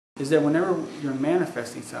is that whenever you're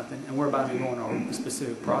manifesting something, and we're about to go on a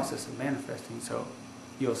specific process of manifesting, so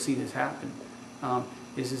you'll see this happen,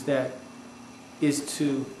 is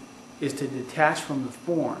to detach from the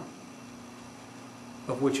form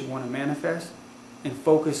of what you want to manifest and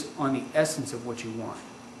focus on the essence of what you want.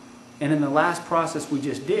 And in the last process we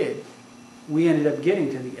just did, we ended up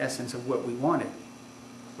getting to the essence of what we wanted,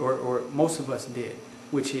 or most of us did,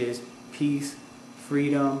 which is peace,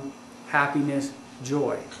 freedom, happiness,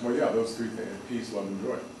 joy. Well, yeah, those three things: peace, love, and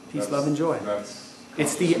joy. Peace, love, and joy. That's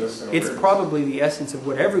it's probably the essence of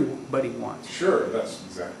what everybody wants. Sure, that's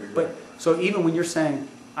exactly right. But so even when you're saying,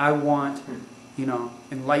 I want,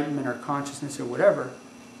 enlightenment or consciousness or whatever,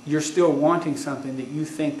 you're still wanting something that you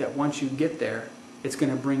think that once you get there, it's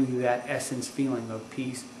going to bring you that essence feeling of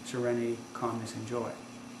peace, serenity, calmness, and joy.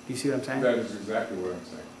 Do you see what I'm saying? That is exactly what I'm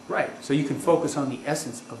saying. Right. So you can focus on the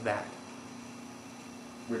essence of that.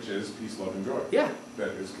 Which is peace, love, and joy. Yeah. That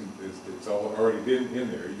is, it's all already been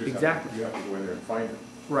in there. You just exactly. you have to go in there and find it.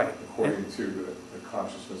 Right. According to the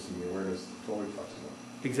consciousness and the awareness that Totally talks about.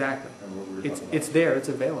 Exactly. And what we were talking about. It's there. It's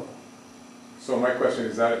available. So my question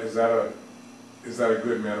is that a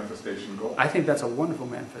good manifestation goal? I think that's a wonderful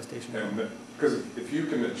manifestation goal. And because if you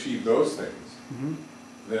can achieve those things,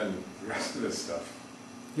 then the rest of this stuff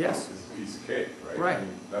yes. is a piece of cake, right? Right.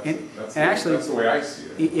 I mean, that's the way I see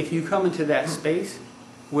it. If you come into that space,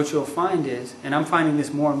 what you'll find is, and I'm finding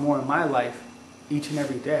this more and more in my life each and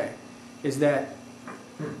every day, is that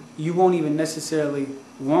you won't even necessarily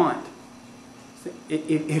want.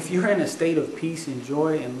 If you're in a state of peace and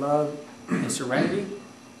joy and love and serenity,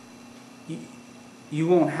 you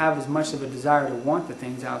won't have as much of a desire to want the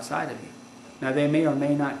things outside of you. Now they may or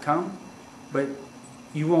may not come, but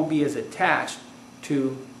you won't be as attached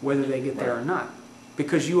to whether they get there or not,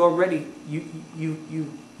 because you already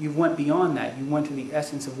you went beyond that. You went to the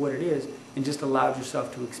essence of what it is and just allowed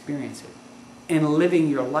yourself to experience it. And living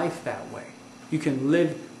your life that way, you can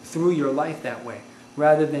live through your life that way,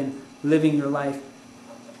 rather than living your life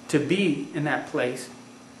to be in that place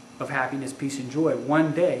of happiness, peace, and joy.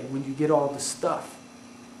 One day, when you get all the stuff,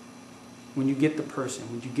 when you get the person,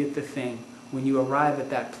 when you get the thing, when you arrive at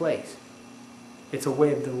that place, it's a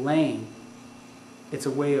way of delaying. It's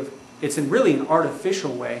really an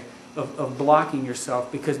artificial way of blocking yourself,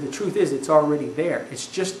 because the truth is it's already there. It's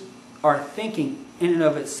just our thinking in and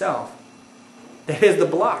of itself that is the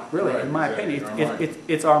block, really, right, in my exactly. opinion.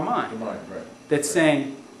 It's our mind, right. That's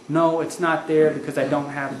saying, no, it's not there because I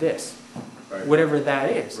don't have this, right. Whatever that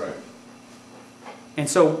is. Right. And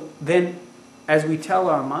so then, as we tell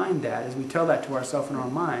our mind that, as we tell that to ourselves in our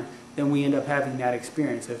mind, then we end up having that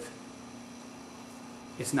experience of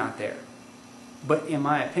it's not there. But in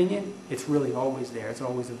my opinion, it's really always there. It's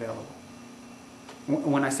always available.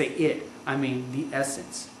 When I say it, I mean the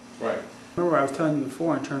essence. Right. Remember I was telling you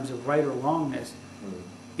before in terms of right or wrongness,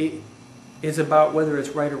 it is about whether it's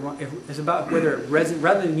right or wrong. It's about whether it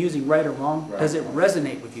rather than using right or wrong, right. Does it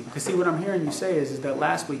resonate with you? Because see, what I'm hearing you say is that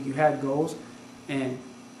last week you had goals and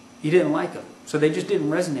you didn't like them. So they just didn't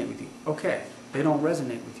resonate with you. Okay, they don't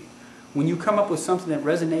resonate with you. When you come up with something that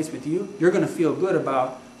resonates with you, you're going to feel good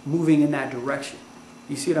about moving in that direction.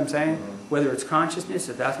 You see what I'm saying? Whether it's consciousness,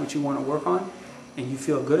 if that's what you want to work on, and you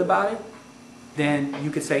feel good about it, then you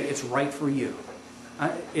could say it's right for you.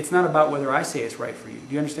 It's not about whether I say it's right for you.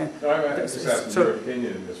 Do you understand? No, I'm just asking your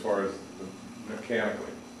opinion as far as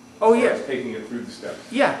mechanically. Oh as yeah. far as taking it through the steps.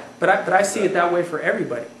 Yeah, but I see it that way for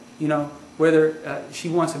everybody. You know, whether she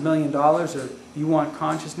wants $1 million or you want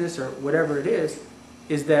consciousness or whatever it is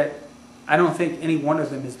that I don't think any one of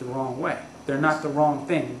them is the wrong way. They're not the wrong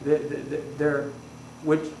thing. They're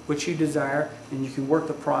what you desire, and you can work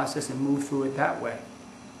the process and move through it that way.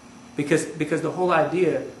 Because the whole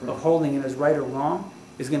idea of holding it as right or wrong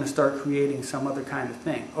is going to start creating some other kind of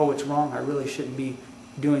thing. Oh, it's wrong. I really shouldn't be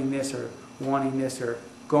doing this or wanting this or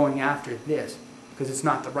going after this because it's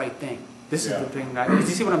not the right thing. This is the thing. Do you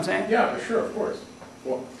see what I'm saying? Yeah, sure, of course.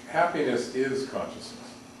 Well, happiness is consciousness.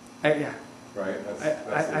 Yeah. Right?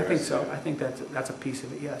 I think so. I think that's a piece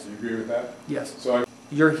of it, yes. You agree with that? Yes. So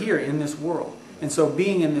you're here in this world. And so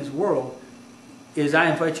being in this world is, I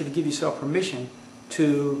invite you to give yourself permission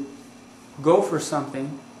to go for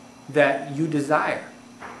something that you desire.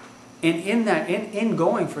 And in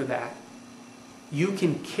going for that, you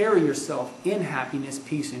can carry yourself in happiness,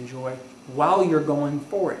 peace, and joy while you're going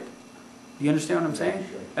for it. Do you understand what I'm saying?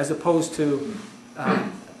 Sure. As opposed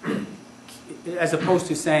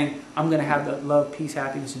to saying, I'm going to have the love, peace,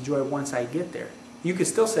 happiness, and joy once I get there. You could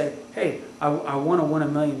still say, hey, I want to win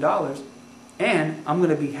 $1 million, and I'm going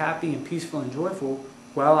to be happy and peaceful and joyful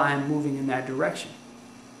while I'm moving in that direction.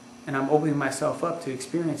 And I'm opening myself up to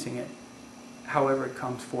experiencing it however it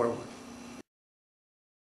comes forward.